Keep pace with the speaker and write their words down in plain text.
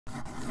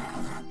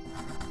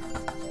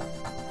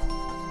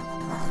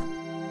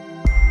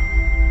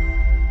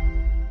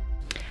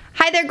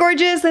Hi there,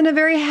 gorgeous, and a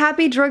very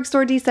happy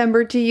drugstore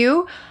December to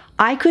you.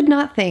 I could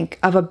not think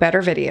of a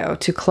better video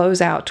to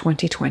close out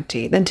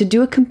 2020 than to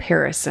do a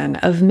comparison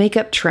of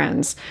makeup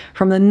trends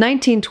from the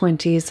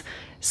 1920s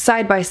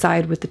side by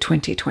side with the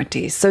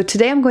 2020s. So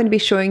today I'm going to be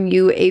showing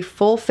you a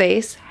full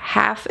face,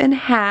 half and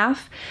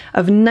half,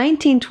 of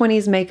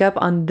 1920s makeup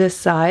on this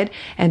side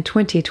and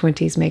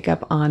 2020s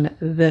makeup on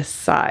this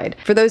side.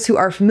 For those who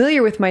are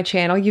familiar with my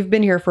channel, you've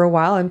been here for a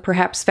while and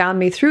perhaps found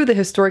me through the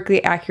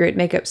historically accurate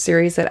makeup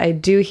series that I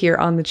do here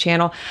on the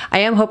channel. I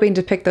am hoping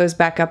to pick those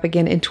back up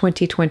again in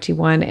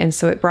 2021, and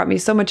so it brought me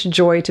so much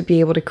joy to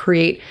be able to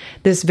create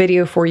this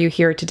video for you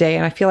here today.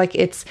 And I feel like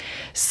it's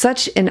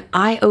such an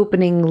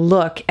eye-opening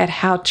look at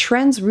how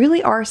trends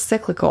really are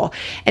cyclical.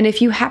 And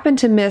if you happen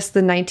to miss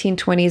the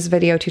 1920s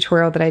video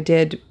tutorial that I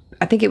did,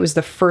 I think it was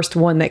the first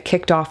one that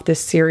kicked off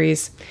this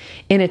series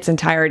in its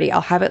entirety,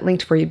 I'll have it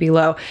linked for you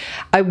below.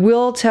 I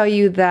will tell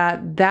you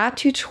that that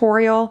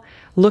tutorial,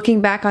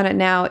 looking back on it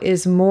now,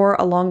 is more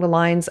along the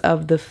lines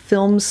of the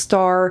film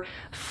star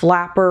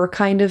flapper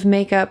kind of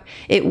makeup.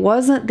 It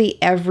wasn't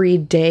the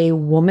everyday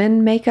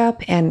woman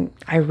makeup, and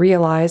I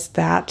realized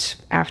that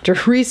after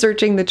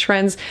researching the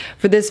trends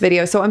for this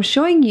video. So I'm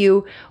showing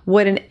you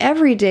what an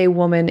everyday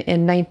woman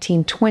in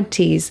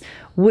 1920s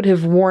would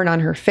have worn on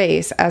her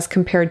face as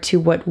compared to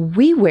what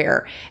we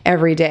wear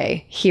every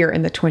day here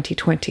in the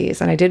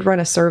 2020s. And I did run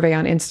a survey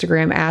on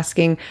Instagram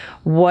asking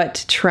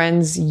what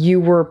trends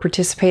you were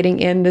participating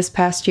in this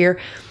past year.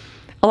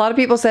 A lot of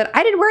people said,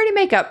 I didn't wear any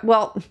makeup.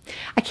 Well,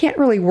 I can't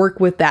really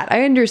work with that.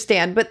 I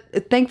understand, but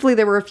thankfully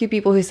there were a few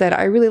people who said,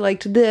 I really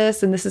liked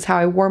this and this is how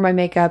I wore my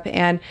makeup.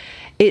 And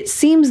it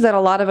seems that a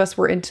lot of us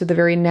were into the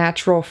very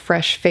natural,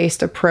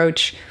 fresh-faced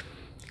approach,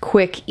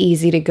 quick,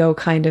 easy to go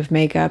kind of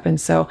makeup. And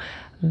so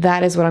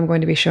that is what I'm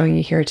going to be showing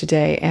you here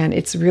today, and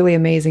it's really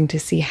amazing to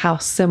see how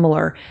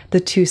similar the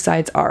two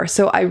sides are.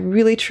 So I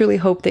really truly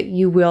hope that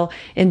you will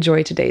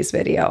enjoy today's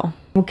video.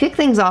 We'll kick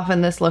things off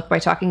in this look by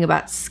talking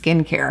about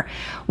skincare.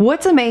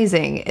 What's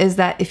amazing is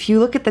that if you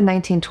look at the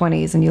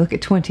 1920s and you look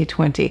at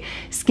 2020,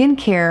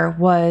 skincare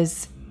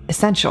was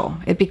essential.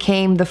 It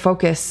became the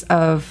focus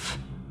of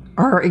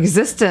our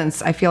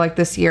existence, I feel like,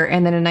 this year.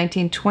 And then in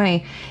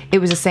 1920, it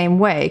was the same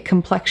way.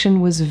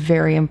 Complexion was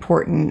very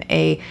important.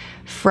 A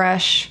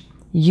fresh,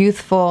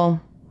 youthful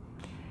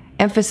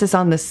emphasis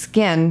on the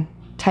skin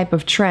type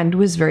of trend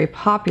was very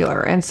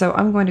popular. And so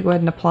I'm going to go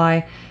ahead and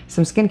apply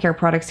some skincare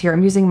products here.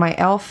 I'm using my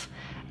e.l.f.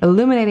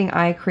 Illuminating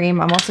Eye Cream.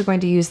 I'm also going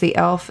to use the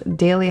e.l.f.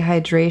 Daily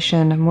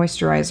Hydration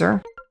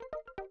Moisturizer.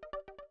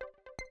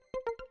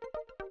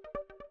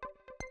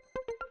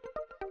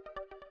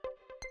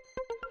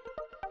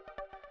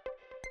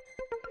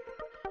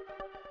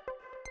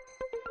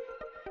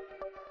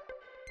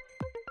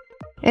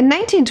 In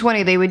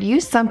 1920, they would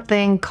use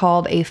something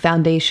called a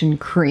foundation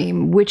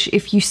cream, which,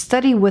 if you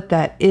study what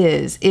that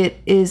is, it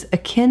is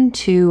akin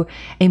to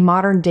a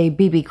modern day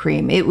BB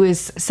cream. It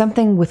was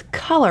something with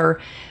color,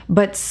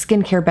 but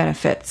skincare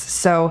benefits.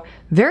 So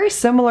very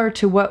similar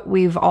to what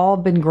we've all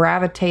been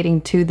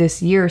gravitating to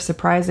this year,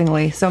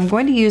 surprisingly. So I'm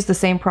going to use the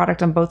same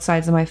product on both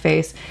sides of my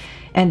face,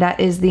 and that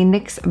is the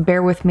NYX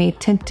Bear With Me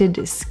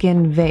Tinted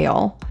Skin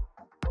Veil.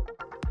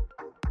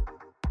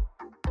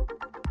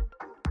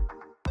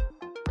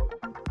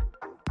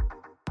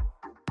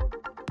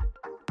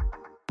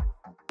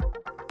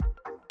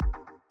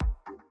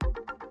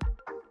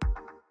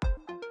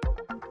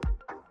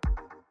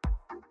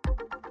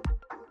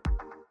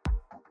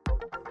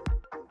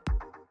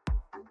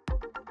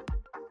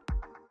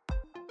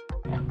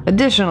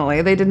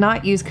 Additionally, they did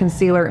not use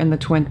concealer in the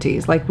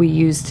 20s like we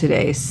use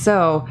today,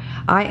 so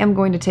I am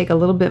going to take a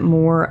little bit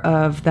more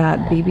of that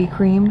BB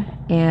cream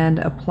and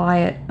apply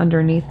it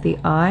underneath the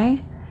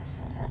eye.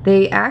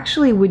 They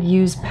actually would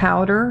use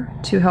powder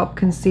to help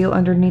conceal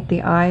underneath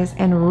the eyes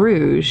and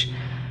rouge.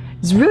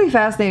 It's really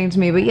fascinating to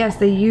me, but yes,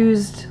 they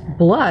used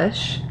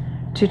blush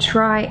to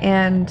try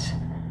and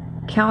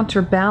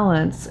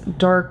counterbalance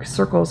dark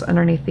circles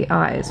underneath the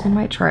eyes. We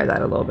might try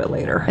that a little bit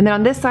later. And then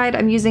on this side,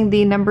 I'm using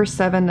the No.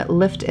 7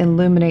 Lift and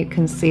Illuminate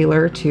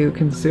Concealer to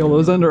conceal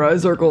those under eye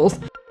circles.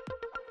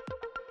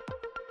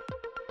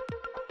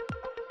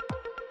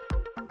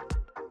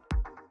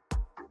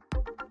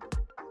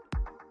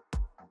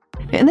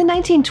 In the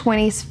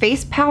 1920s,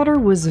 face powder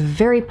was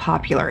very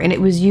popular and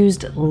it was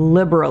used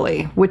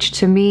liberally, which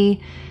to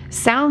me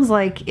sounds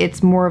like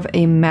it's more of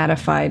a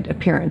mattified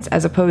appearance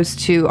as opposed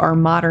to our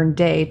modern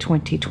day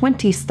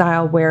 2020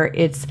 style where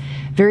it's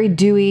very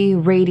dewy,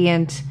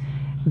 radiant,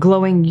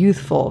 glowing,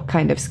 youthful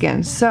kind of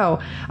skin. So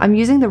I'm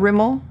using the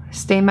Rimmel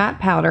Stay Matte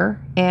Powder,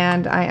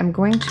 and I am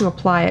going to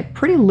apply it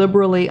pretty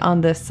liberally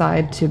on this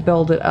side to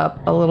build it up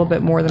a little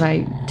bit more than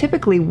I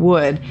typically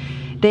would.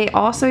 They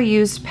also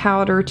used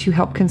powder to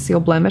help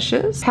conceal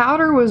blemishes.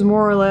 Powder was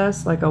more or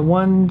less like a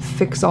one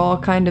fix-all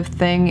kind of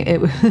thing.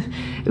 It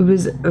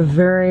was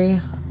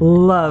very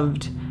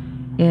loved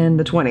in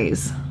the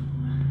 20s.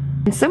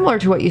 And similar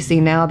to what you see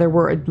now, there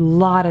were a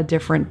lot of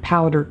different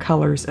powder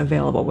colors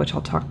available, which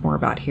I'll talk more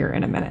about here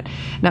in a minute.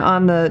 Now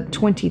on the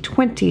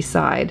 2020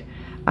 side,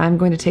 I'm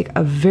going to take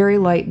a very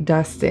light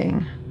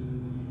dusting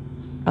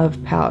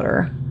of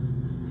powder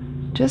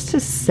just to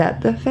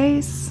set the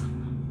face,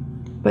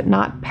 but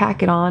not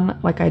pack it on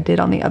like I did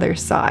on the other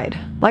side.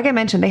 Like I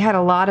mentioned, they had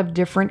a lot of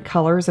different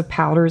colors of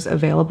powders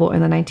available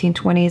in the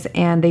 1920s,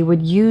 and they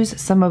would use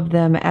some of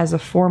them as a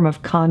form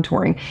of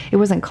contouring. It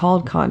wasn't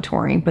called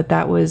contouring, but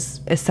that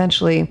was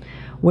essentially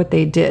what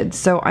they did.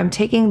 So I'm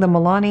taking the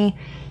Milani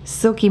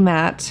Silky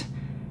Matte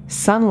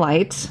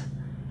Sunlight,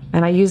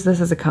 and I use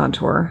this as a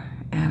contour,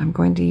 and I'm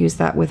going to use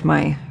that with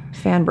my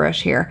fan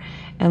brush here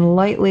and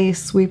lightly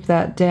sweep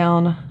that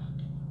down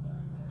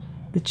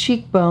the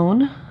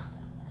cheekbone.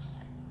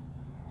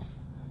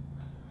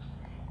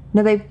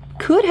 Now they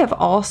could have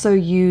also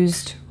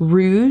used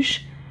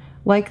rouge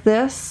like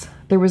this.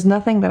 There was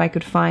nothing that I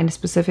could find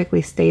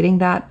specifically stating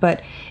that,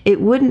 but it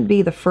wouldn't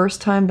be the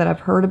first time that I've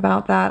heard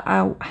about that.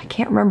 I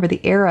can't remember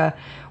the era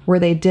where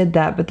they did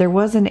that, but there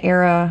was an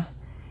era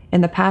in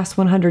the past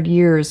 100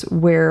 years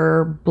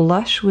where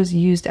blush was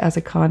used as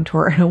a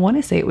contour. And I want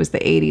to say it was the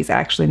 80s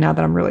actually, now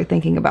that I'm really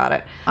thinking about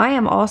it. I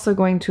am also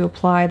going to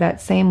apply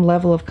that same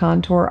level of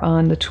contour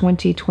on the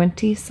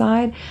 2020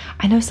 side.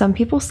 I know some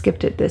people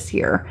skipped it this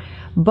year,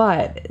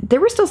 but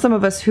there were still some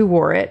of us who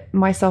wore it,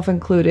 myself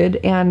included,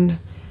 and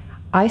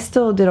I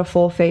still did a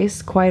full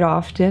face quite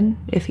often,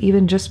 if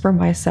even just for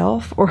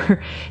myself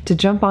or to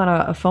jump on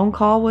a phone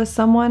call with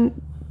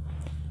someone.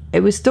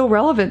 It was still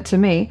relevant to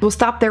me. We'll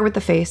stop there with the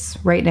face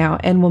right now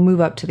and we'll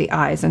move up to the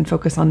eyes and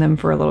focus on them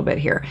for a little bit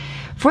here.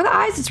 For the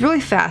eyes, it's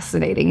really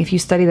fascinating if you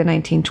study the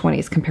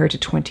 1920s compared to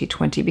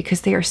 2020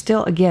 because they are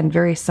still, again,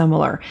 very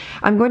similar.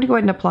 I'm going to go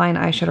ahead and apply an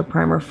eyeshadow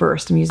primer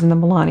first. I'm using the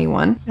Milani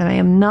one, and I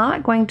am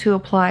not going to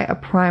apply a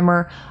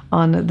primer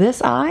on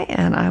this eye,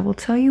 and I will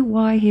tell you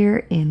why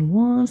here in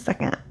 1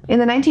 second. In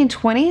the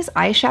 1920s,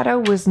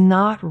 eyeshadow was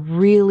not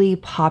really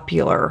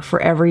popular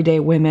for everyday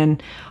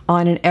women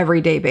on an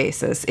everyday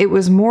basis. It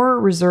was more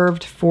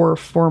reserved for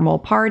formal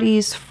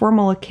parties,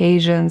 formal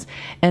occasions,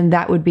 and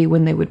that would be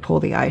when they would pull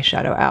the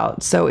eyeshadow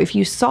out. So if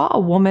you saw a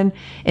woman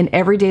in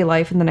everyday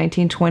life in the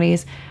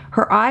 1920s,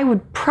 her eye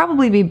would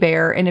probably be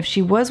bare, and if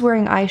she was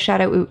wearing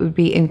eyeshadow, it would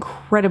be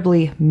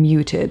incredibly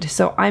muted.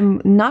 So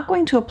I'm not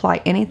going to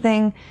apply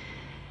anything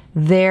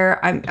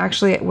there. I'm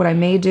actually, what I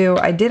may do,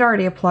 I did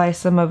already apply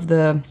some of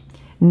the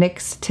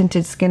NYX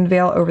Tinted Skin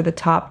Veil over the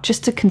top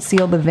just to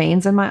conceal the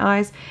veins in my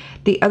eyes.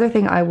 The other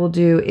thing I will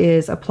do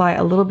is apply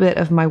a little bit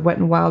of my Wet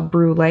n Wild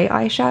Brulee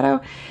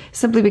eyeshadow,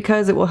 simply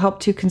because it will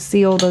help to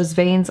conceal those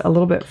veins a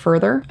little bit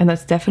further, and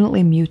that's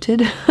definitely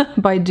muted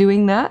by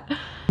doing that.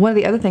 One of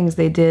the other things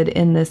they did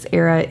in this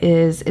era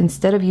is,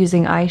 instead of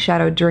using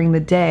eyeshadow during the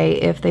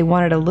day, if they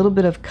wanted a little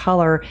bit of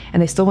color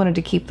and they still wanted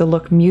to keep the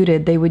look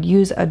muted, they would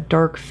use a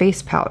dark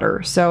face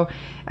powder. So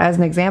as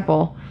an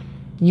example,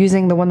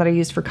 using the one that I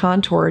used for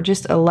contour,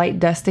 just a light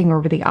dusting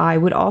over the eye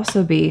would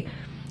also be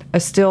a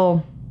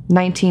still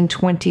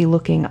 1920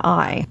 looking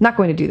eye. Not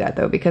going to do that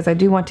though, because I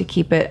do want to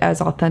keep it as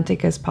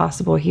authentic as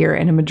possible here,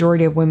 and a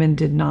majority of women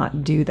did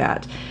not do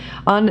that.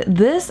 On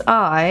this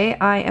eye,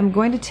 I am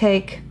going to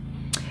take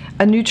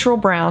a neutral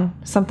brown,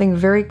 something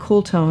very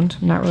cool toned.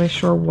 I'm not really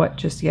sure what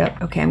just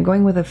yet. Okay, I'm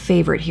going with a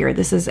favorite here.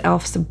 This is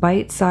e.l.f.'s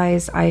Bite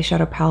Size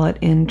eyeshadow palette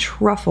in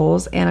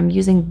Truffles, and I'm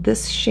using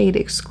this shade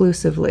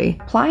exclusively.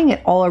 Applying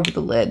it all over the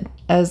lid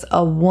as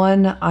a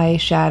one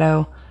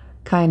eyeshadow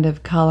kind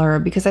of color,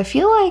 because I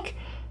feel like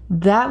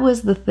that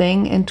was the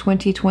thing in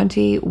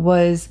 2020,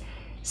 was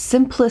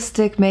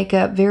simplistic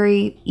makeup,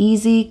 very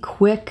easy,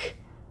 quick,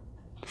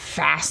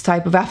 fast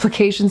type of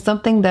application,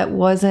 something that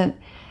wasn't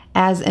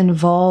as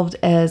involved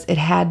as it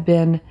had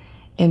been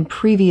in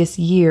previous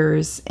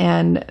years.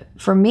 And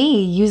for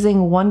me,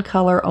 using one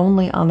color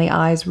only on the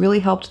eyes really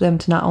helped them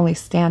to not only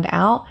stand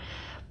out,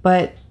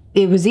 but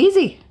it was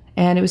easy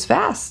and it was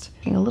fast.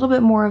 A little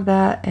bit more of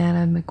that, and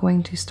I'm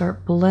going to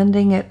start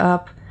blending it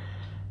up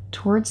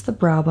towards the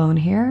brow bone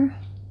here.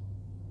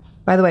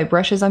 By the way,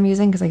 brushes I'm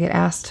using, because I get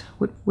asked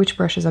which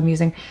brushes I'm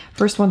using.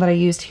 First one that I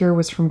used here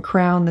was from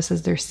Crown. This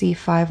is their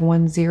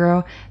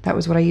C510. That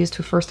was what I used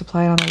to first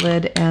apply it on the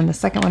lid. And the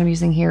second one I'm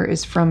using here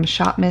is from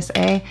Shop Miss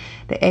A,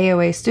 the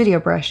AOA Studio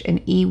Brush in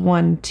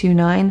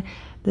E129.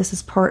 This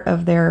is part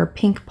of their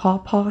Pink Paw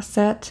Paw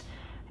set.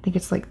 I think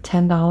it's like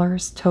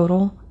 $10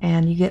 total,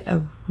 and you get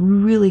a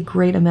really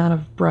great amount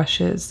of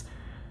brushes.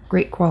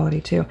 Great quality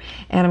too.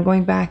 And I'm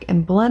going back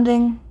and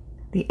blending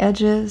the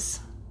edges.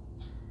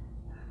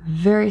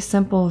 Very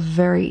simple,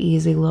 very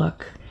easy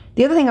look.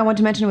 The other thing I want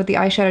to mention with the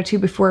eyeshadow too,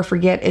 before I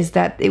forget, is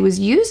that it was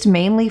used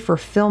mainly for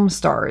film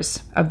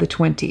stars of the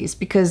 20s,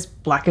 because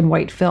black and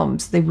white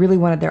films, they really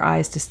wanted their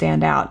eyes to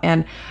stand out.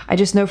 And I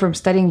just know from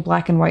studying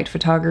black and white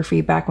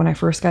photography back when I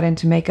first got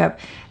into makeup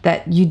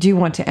that you do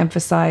want to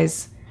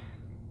emphasize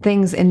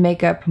things in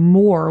makeup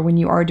more when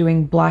you are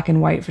doing black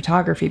and white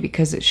photography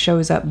because it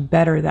shows up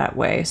better that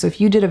way. So if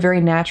you did a very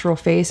natural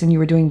face and you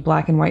were doing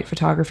black and white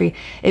photography,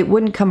 it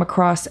wouldn't come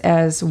across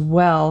as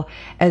well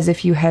as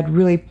if you had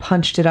really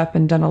punched it up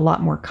and done a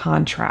lot more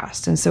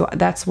contrast. And so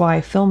that's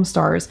why film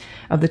stars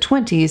of the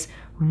 20s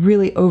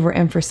really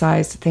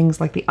overemphasized things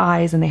like the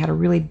eyes, and they had a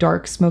really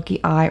dark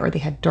smoky eye, or they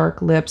had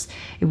dark lips.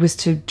 It was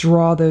to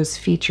draw those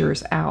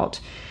features out.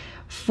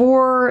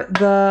 For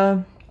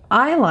the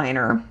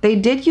eyeliner, they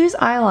did use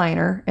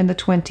eyeliner in the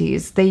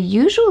 20s. They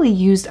usually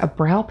used a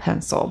brow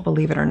pencil,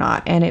 believe it or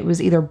not, and it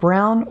was either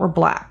brown or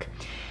black.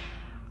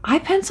 Eye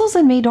pencils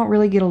and me don't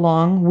really get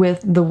along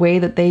with the way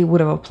that they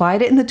would have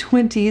applied it in the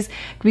 20s,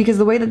 because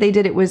the way that they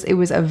did it was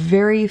a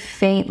very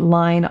faint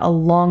line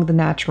along the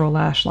natural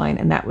lash line,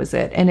 and that was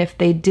it. And if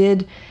they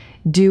did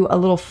do a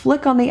little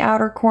flick on the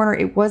outer corner,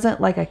 it wasn't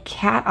like a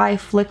cat eye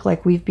flick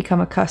like we've become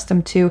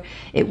accustomed to.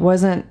 It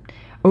wasn't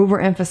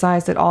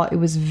overemphasized at all. It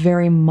was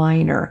very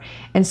minor.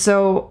 And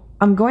so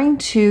I'm going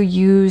to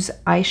use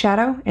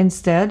eyeshadow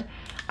instead.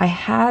 I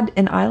had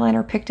an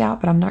eyeliner picked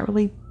out, but I'm not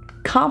really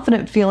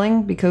confident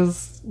feeling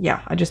because,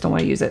 yeah, I just don't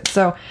want to use it.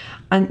 So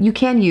you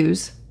can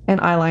use an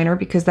eyeliner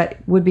because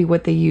that would be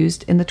what they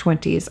used in the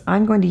 20s.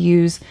 I'm going to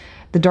use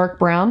the dark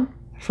brown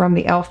from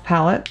the e.l.f.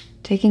 palette.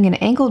 Taking an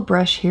angled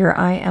brush here,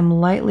 I am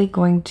lightly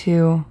going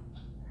to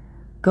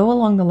go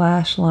along the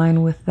lash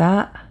line with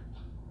that.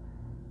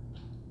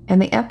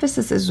 And the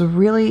emphasis is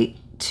really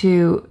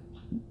to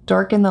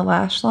darken the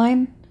lash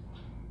line,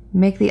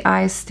 make the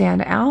eyes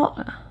stand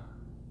out,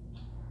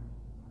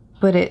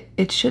 but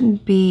it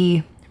shouldn't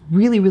be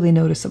really, really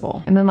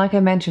noticeable. And then, like I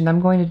mentioned, I'm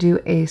going to do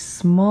a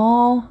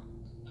small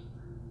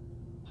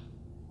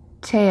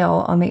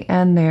tail on the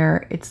end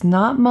there. It's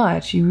not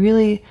much. You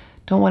really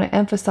don't want to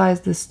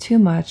emphasize this too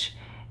much,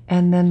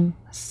 and then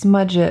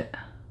smudge it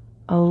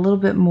a little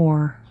bit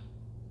more.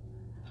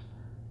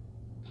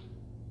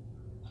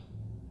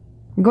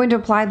 I'm going to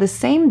apply the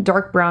same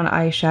dark brown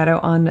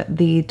eyeshadow on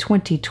the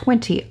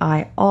 2020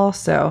 eye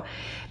also,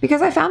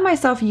 because I found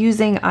myself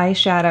using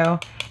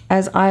eyeshadow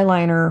as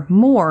eyeliner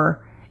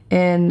more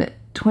in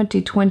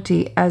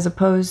 2020 as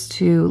opposed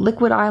to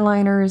liquid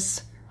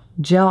eyeliners,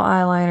 gel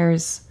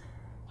eyeliners.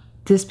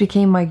 This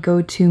became my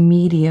go-to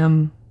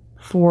medium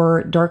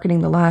for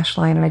darkening the lash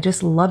line, and I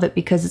just love it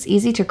because it's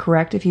easy to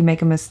correct if you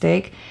make a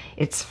mistake.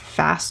 It's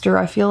faster,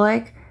 I feel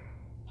like,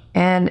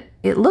 and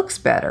it looks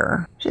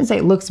better. I shouldn't say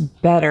it looks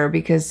better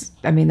because,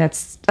 I mean,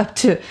 that's up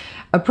to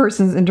a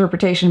person's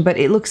interpretation, but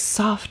it looks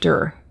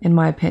softer in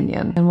my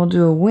opinion. And we'll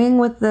do a wing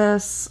with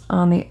this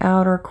on the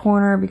outer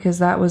corner because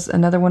that was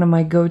another one of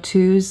my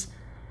go-tos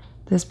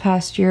this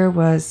past year,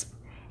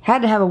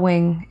 had to have a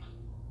wing.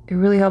 It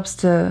really helps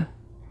to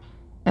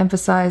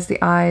emphasize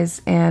the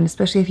eyes, and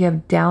especially if you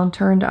have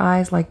downturned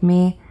eyes like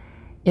me,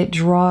 it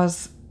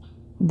draws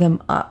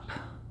them up.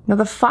 Now,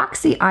 the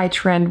foxy eye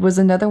trend was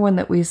another one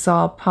that we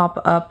saw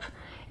pop up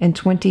in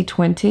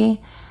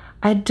 2020.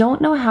 I don't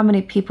know how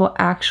many people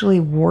actually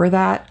wore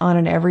that on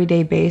an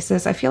everyday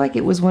basis. I feel like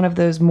it was one of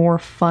those more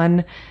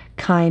fun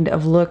kind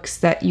of looks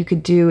that you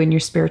could do in your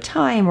spare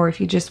time, or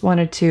if you just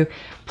wanted to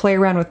play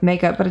around with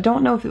makeup, but I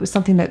don't know if it was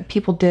something that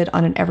people did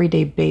on an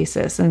everyday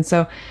basis. And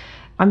so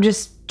I'm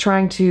just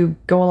trying to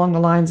go along the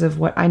lines of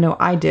what I know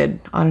I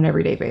did on an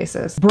everyday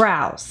basis.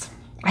 Brows.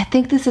 I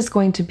think this is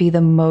going to be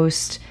the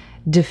most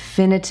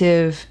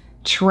definitive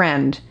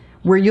trend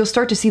where you'll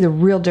start to see the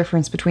real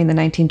difference between the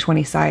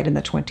 1920 side and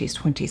the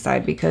 2020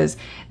 side, because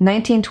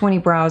 1920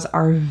 brows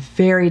are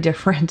very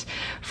different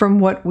from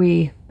what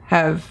we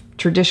have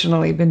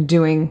traditionally been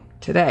doing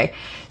today.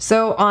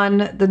 So on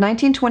the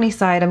 1920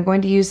 side, I'm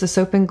going to use the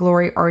Soap &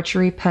 Glory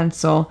Archery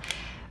pencil.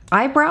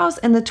 Eyebrows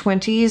in the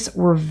 20s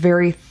were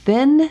very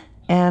thin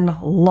and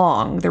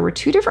long. There were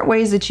two different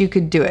ways that you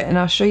could do it, and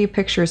I'll show you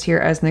pictures here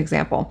as an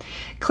example.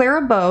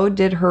 Clara Bow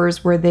did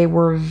hers where they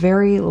were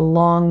very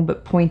long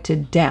but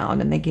pointed down,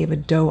 and they gave a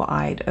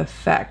doe-eyed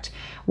effect.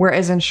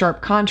 Whereas in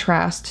sharp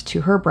contrast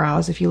to her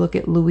brows, if you look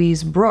at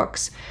Louise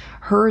Brooks,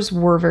 hers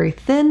were very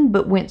thin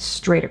but went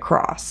straight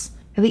across.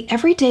 Now, the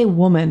everyday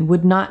woman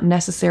would not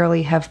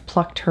necessarily have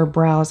plucked her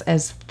brows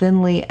as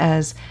thinly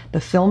as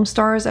the film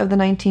stars of the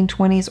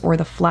 1920s or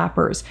the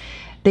flappers.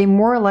 They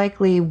more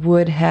likely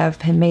would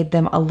have made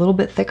them a little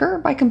bit thicker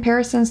by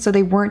comparison, so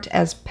they weren't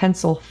as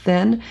pencil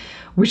thin,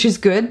 which is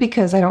good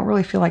because I don't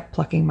really feel like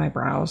plucking my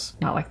brows.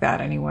 Not like that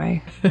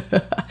anyway.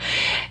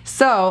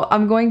 So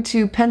I'm going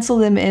to pencil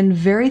them in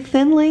very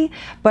thinly,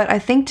 but I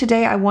think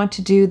today I want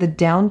to do the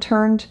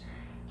downturned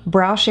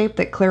brow shape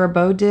that Clara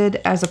Bow did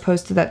as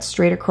opposed to that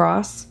straight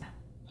across.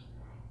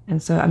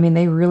 And so, I mean,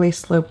 they really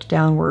sloped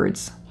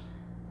downwards.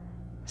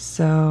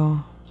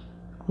 So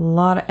a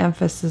lot of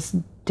emphasis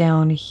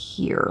down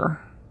here.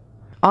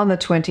 On the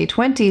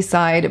 2020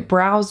 side,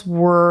 brows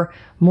were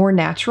more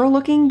natural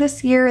looking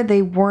this year.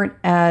 They weren't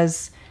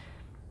as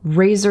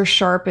razor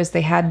sharp as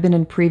they had been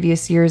in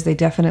previous years. They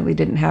definitely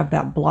didn't have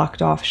that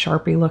blocked off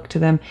Sharpie look to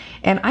them.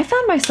 And I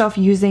found myself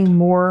using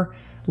more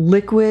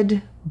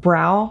liquid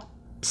brow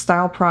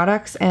style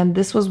products, and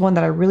this was one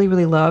that I really,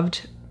 really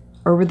loved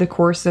over the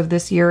course of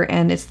this year,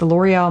 and it's the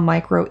L'Oreal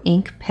Micro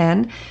Ink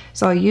Pen.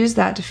 So I'll use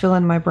that to fill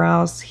in my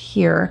brows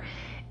here.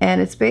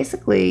 And it's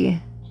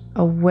basically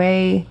a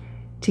way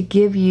to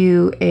give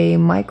you a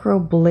micro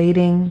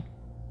blading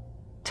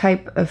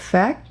type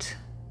effect.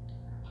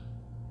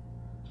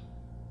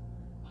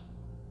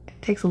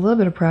 It takes a little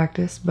bit of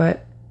practice,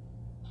 but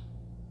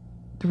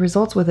the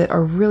results with it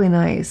are really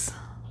nice.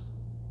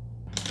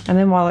 And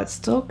then while it's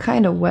still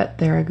kind of wet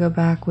there, I go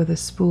back with a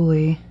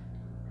spoolie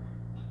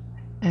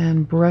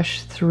and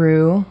brush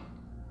through.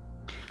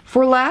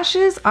 For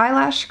lashes,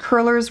 eyelash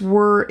curlers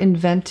were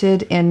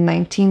invented in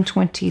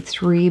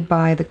 1923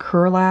 by the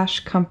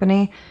Curlash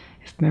Company,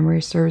 if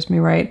memory serves me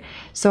right.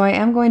 So I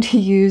am going to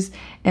use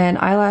an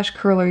eyelash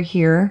curler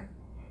here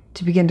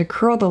to begin to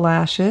curl the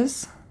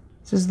lashes.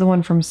 This is the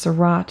one from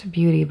Stirreth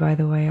Beauty, by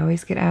the way. I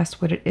always get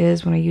asked what it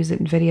is when I use it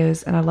in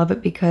videos, and I love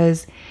it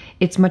because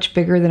it's much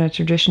bigger than a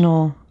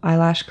traditional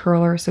eyelash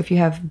curler. So if you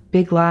have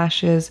big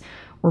lashes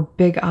or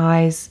big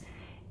eyes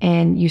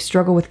and you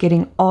struggle with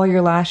getting all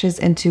your lashes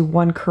into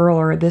one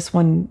curler, this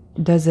one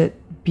does it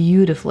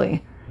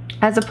beautifully.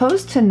 As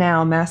opposed to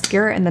now,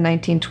 mascara in the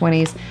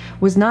 1920s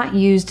was not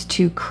used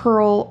to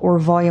curl or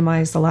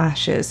volumize the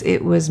lashes.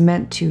 It was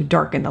meant to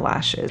darken the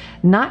lashes.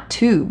 Not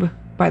tube,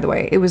 by the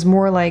way. It was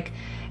more like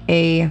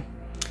a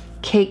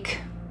cake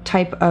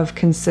type of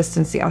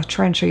consistency. I'll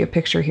try and show you a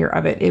picture here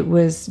of it. It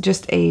was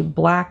just a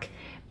black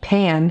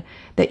pan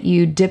that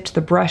you dipped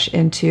the brush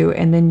into,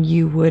 and then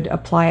you would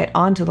apply it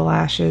onto the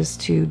lashes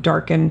to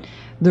darken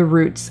the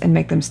roots and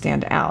make them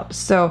stand out.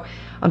 So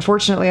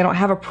unfortunately, I don't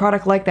have a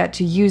product like that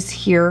to use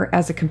here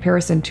as a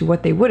comparison to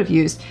what they would have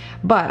used,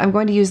 but I'm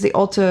going to use the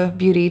Ulta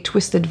Beauty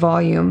Twisted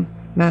Volume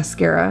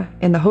mascara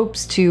in the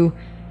hopes to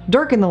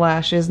darken the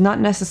lashes, not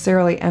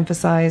necessarily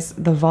emphasize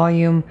the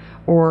volume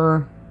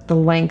or the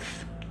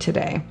length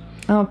today.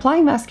 I'm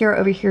applying mascara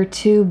over here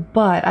too,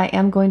 but I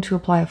am going to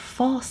apply a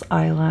false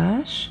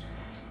eyelash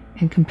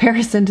in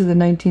comparison to the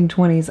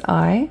 1920s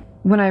eye.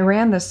 When I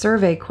ran the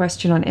survey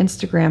question on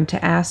Instagram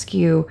to ask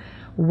you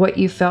what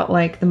you felt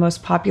like the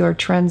most popular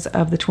trends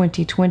of the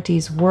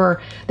 2020s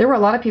were, there were a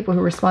lot of people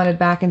who responded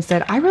back and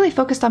said, I really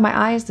focused on my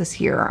eyes this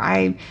year.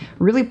 I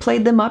really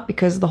played them up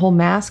because of the whole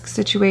mask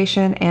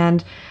situation,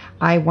 and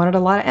I wanted a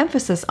lot of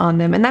emphasis on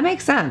them, and that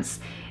makes sense.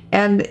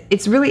 And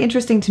it's really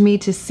interesting to me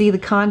to see the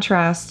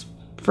contrast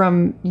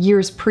from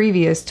years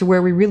previous to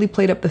where we really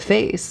played up the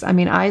face. I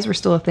mean, eyes were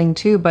still a thing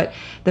too, but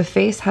the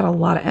face had a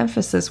lot of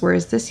emphasis,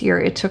 whereas this year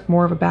it took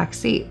more of a back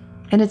seat.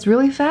 And it's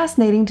really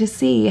fascinating to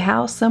see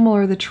how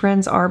similar the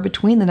trends are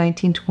between the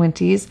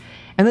 1920s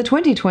and the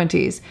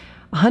 2020s.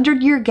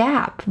 100-year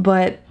gap,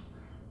 but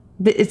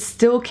it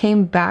still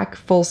came back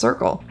full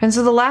circle. And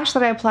so the lash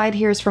that I applied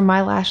here is from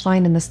my lash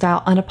line in the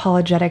style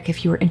Unapologetic.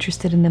 If you are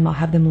interested in them, I'll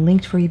have them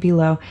linked for you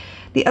below.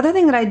 The other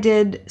thing that I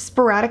did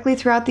sporadically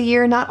throughout the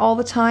year, not all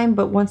the time,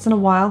 but once in a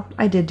while,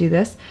 I did do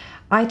this.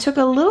 I took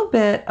a little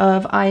bit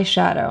of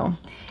eyeshadow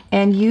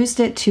and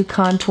used it to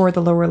contour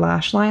the lower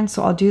lash line.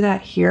 So I'll do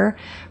that here.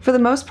 For the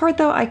most part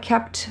though, I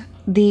kept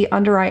the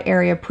under eye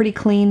area pretty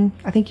clean.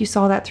 I think you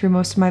saw that through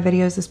most of my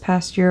videos this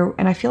past year,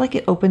 and I feel like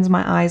it opens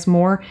my eyes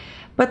more.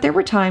 But there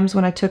were times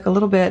when I took a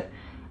little bit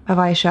of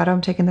eyeshadow,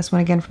 I'm taking this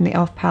one again from the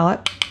e.l.f.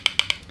 palette,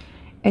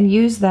 and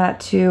use that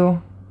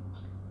to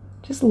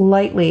just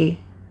lightly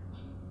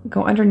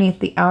go underneath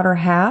the outer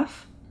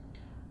half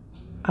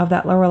of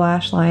that lower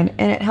lash line,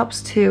 and it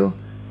helps to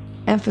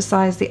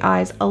emphasize the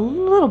eyes a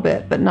little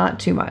bit, but not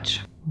too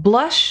much.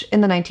 Blush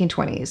in the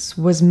 1920s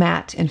was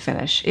matte in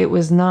finish. It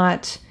was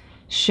not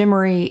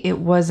shimmery, it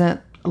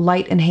wasn't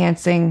light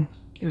enhancing,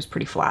 it was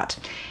pretty flat.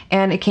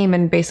 And it came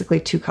in basically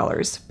two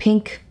colors,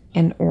 pink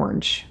and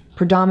orange.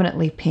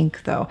 Predominantly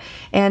pink though.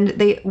 And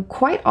they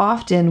quite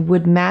often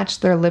would match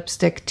their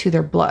lipstick to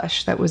their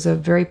blush. That was a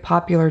very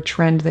popular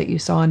trend that you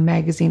saw in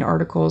magazine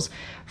articles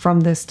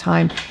from this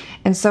time.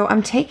 And so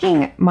I'm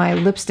taking my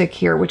lipstick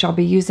here, which I'll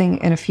be using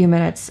in a few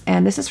minutes,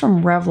 and this is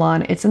from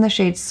Revlon. It's in the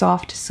shade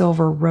Soft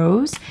Silver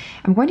Rose.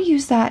 I'm going to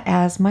use that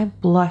as my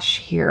blush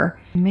here.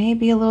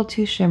 Maybe a little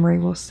too shimmery,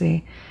 we'll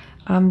see.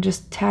 I'm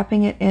just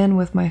tapping it in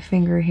with my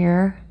finger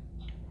here.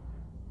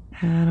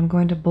 And I'm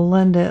going to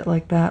blend it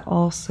like that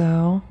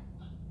also.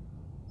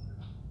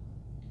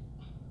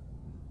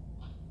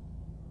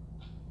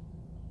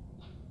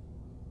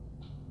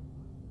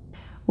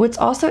 What's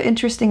also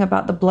interesting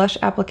about the blush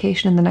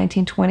application in the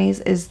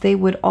 1920s is they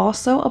would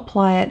also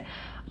apply it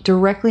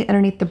directly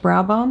underneath the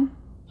brow bone.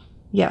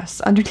 Yes,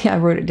 underneath, I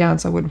wrote it down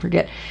so I wouldn't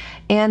forget.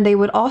 And they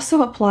would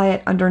also apply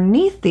it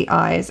underneath the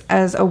eyes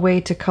as a way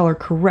to color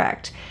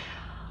correct.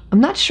 I'm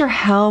not sure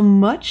how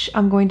much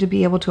I'm going to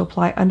be able to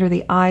apply under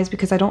the eyes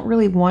because I don't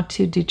really want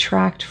to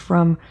detract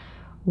from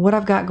what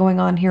I've got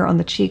going on here on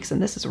the cheeks,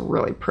 and this is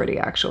really pretty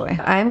actually.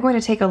 I'm going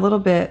to take a little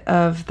bit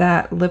of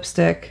that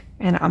lipstick,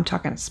 and I'm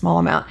talking a small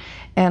amount,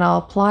 and I'll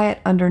apply it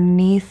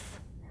underneath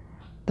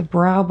the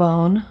brow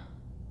bone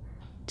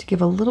to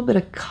give a little bit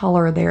of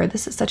color there.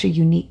 This is such a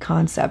unique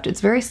concept.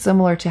 It's very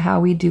similar to how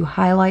we do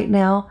highlight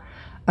now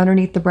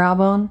underneath the brow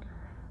bone,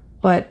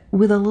 but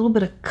with a little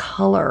bit of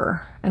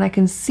color. And I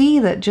can see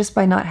that just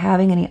by not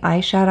having any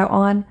eyeshadow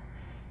on,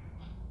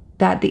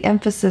 that the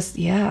emphasis,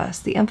 yes,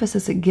 the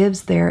emphasis it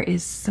gives there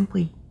is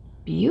simply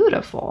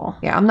beautiful.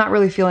 Yeah, I'm not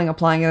really feeling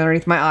applying it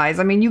underneath my eyes.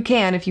 I mean, you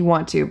can if you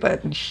want to,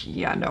 but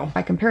yeah, no.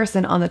 By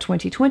comparison, on the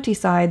 2020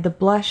 side, the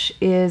blush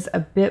is a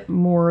bit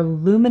more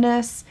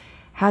luminous,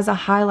 has a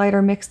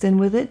highlighter mixed in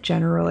with it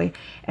generally.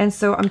 And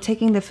so I'm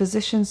taking the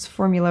Physicians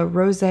Formula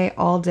Rosé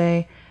All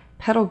Day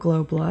Petal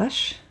Glow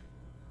Blush,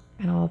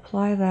 and I'll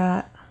apply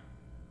that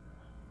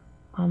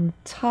on the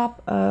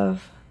top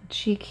of the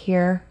cheek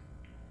here.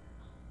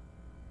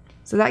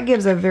 So that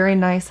gives a very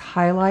nice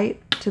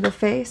highlight to the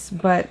face,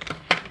 but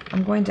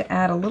I'm going to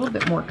add a little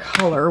bit more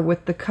color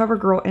with the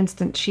CoverGirl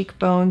Instant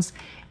Cheekbones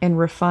in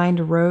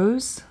Refined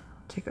Rose.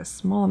 I'll take a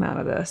small amount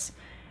of this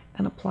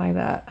and apply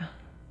that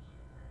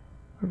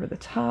over the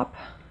top.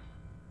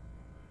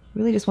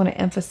 Really just want to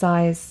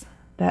emphasize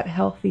that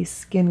healthy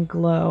skin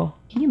glow.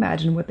 Can you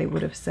imagine what they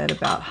would have said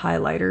about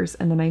highlighters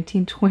in the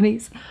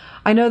 1920s?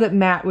 I know that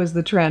matte was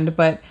the trend,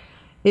 but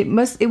it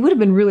would have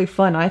been really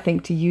fun, I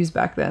think, to use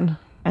back then.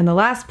 And the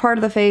last part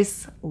of the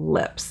face,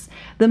 lips.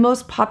 The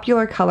most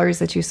popular colors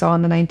that you saw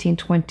in the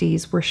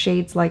 1920s were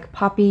shades like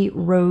Poppy,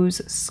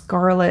 Rose,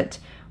 Scarlet,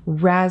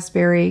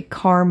 Raspberry,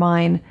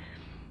 Carmine,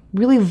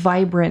 really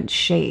vibrant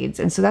shades.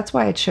 And so that's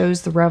why I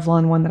chose the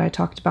Revlon one that I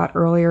talked about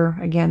earlier.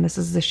 Again, this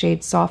is the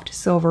shade Soft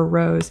Silver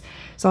Rose.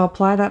 So I'll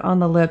apply that on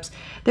the lips.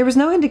 There was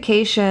no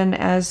indication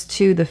as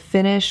to the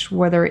finish,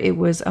 whether it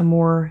was a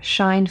more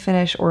shine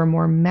finish or a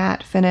more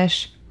matte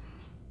finish.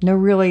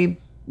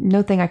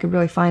 Nothing I could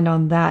really find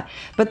on that.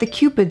 But the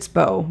Cupid's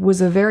bow was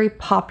a very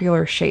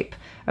popular shape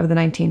of the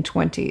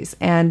 1920s.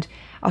 And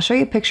I'll show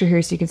you a picture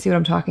here so you can see what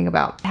I'm talking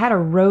about. It had a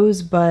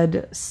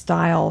rosebud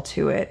style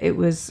to it. It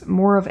was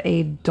more of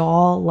a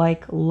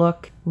doll-like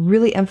look,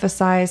 really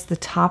emphasized the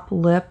top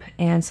lip.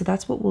 And so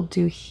that's what we'll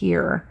do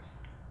here.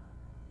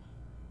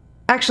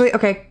 Actually,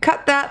 okay,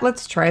 cut that.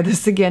 Let's try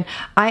this again.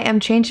 I am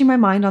changing my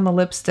mind on the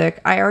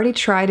lipstick. I already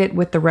tried it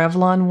with the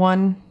Revlon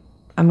one.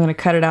 I'm going to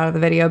cut it out of the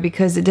video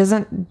because it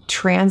doesn't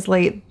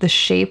translate the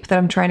shape that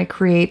I'm trying to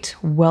create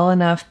well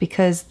enough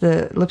because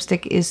the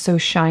lipstick is so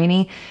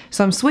shiny.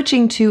 So I'm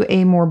switching to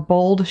a more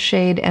bold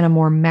shade and a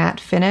more matte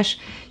finish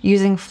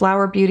using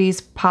Flower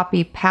Beauty's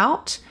Poppy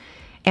Pout.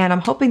 And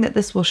I'm hoping that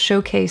this will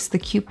showcase the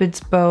Cupid's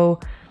bow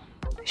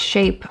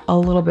shape a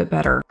little bit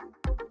better.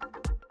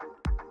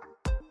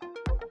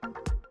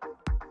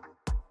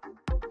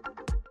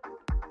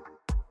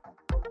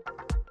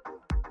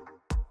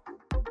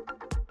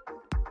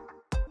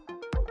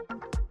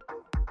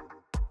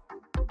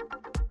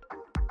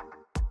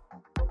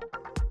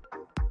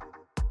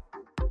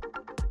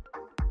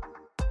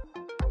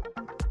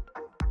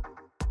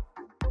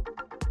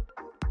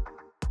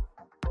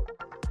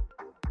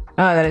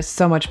 Oh, that is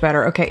so much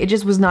better. Okay, it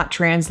just was not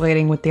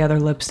translating with the other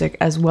lipstick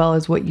as well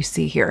as what you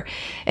see here.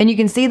 And you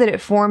can see that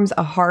it forms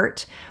a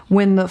heart.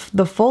 When the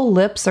full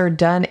lips are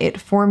done,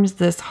 it forms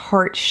this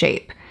heart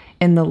shape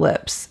in the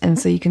lips. And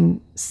so you can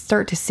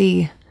start to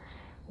see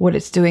what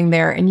it's doing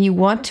there. And you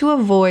want to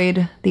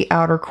avoid the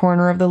outer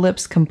corner of the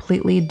lips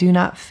completely. Do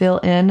not fill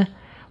in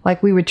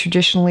like we would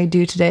traditionally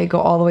do today, go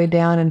all the way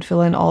down and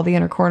fill in all the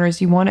inner corners.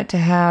 You want it to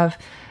have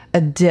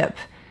a dip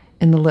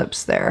in the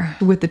lips there.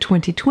 With the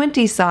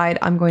 2020 side,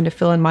 I'm going to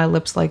fill in my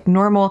lips like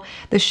normal.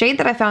 The shade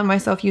that I found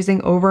myself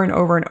using over and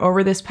over and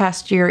over this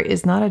past year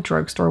is not a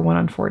drugstore one,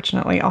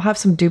 unfortunately. I'll have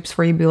some dupes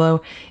for you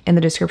below in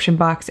the description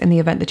box in the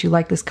event that you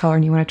like this color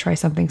and you want to try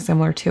something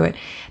similar to it.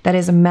 That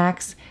is a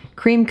MAC's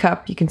Creme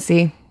Cup. You can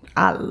see,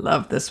 I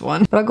love this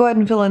one. But I'll go ahead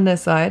and fill in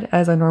this side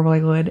as I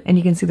normally would, and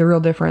you can see the real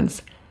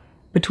difference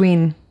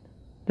between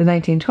the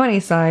 1920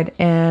 side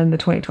and the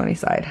 2020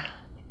 side.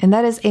 And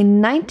that is a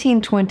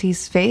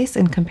 1920s face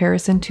in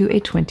comparison to a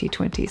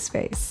 2020s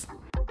face.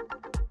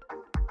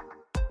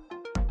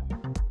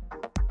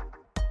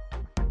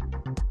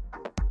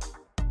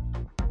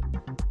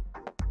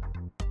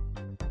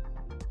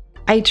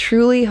 I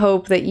truly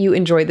hope that you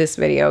enjoyed this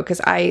video because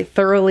I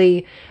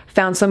thoroughly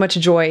found so much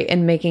joy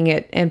in making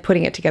it and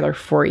putting it together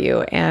for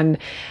you. And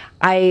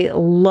I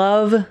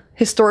love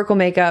historical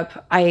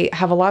makeup. I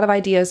have a lot of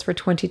ideas for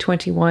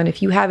 2021.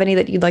 If you have any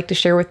that you'd like to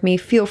share with me,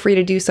 feel free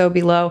to do so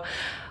below.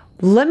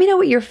 Let me know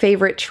what your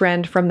favorite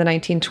trend from the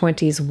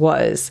 1920s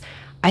was.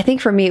 I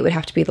think for me, it would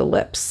have to be the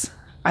lips.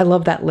 I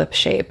love that lip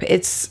shape.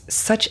 It's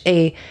such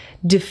a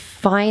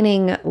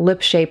defining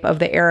lip shape of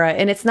the era,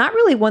 and it's not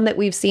really one that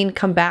we've seen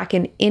come back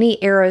in any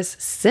eras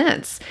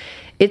since.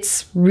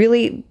 It's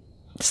really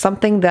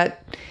something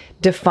that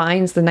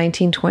defines the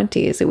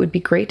 1920s. It would be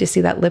great to see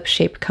that lip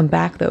shape come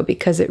back though,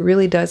 because it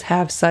really does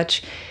have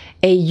such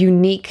a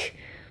unique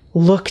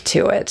look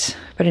to it.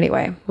 But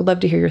anyway, would love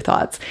to hear your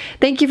thoughts.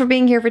 Thank you for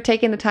being here, for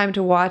taking the time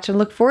to watch, and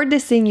look forward to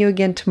seeing you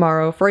again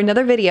tomorrow for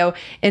another video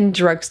in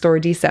Drugstore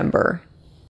December.